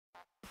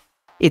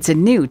It's a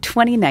new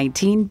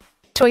 2019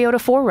 Toyota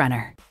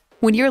 4Runner.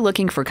 When you're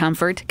looking for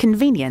comfort,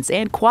 convenience,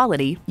 and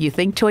quality, you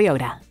think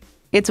Toyota.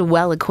 It's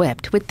well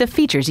equipped with the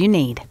features you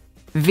need.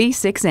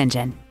 V6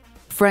 engine,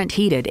 front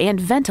heated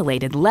and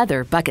ventilated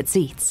leather bucket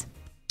seats,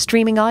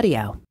 streaming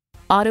audio,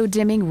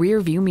 auto-dimming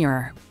rear view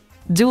mirror,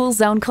 dual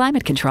zone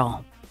climate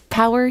control,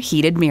 power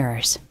heated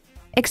mirrors,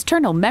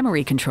 external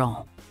memory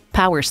control,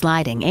 power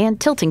sliding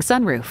and tilting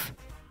sunroof,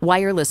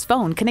 wireless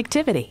phone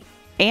connectivity,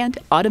 and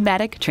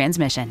automatic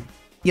transmission.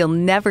 You'll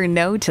never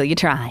know till you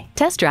try.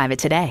 Test drive it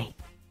today.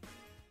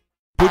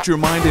 Put your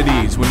mind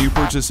at ease when you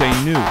purchase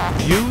a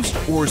new, used,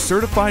 or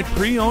certified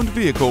pre-owned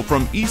vehicle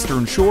from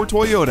Eastern Shore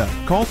Toyota.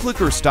 Call,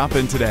 click, or stop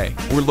in today.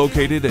 We're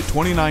located at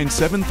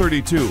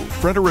 29732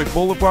 Frederick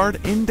Boulevard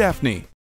in Daphne.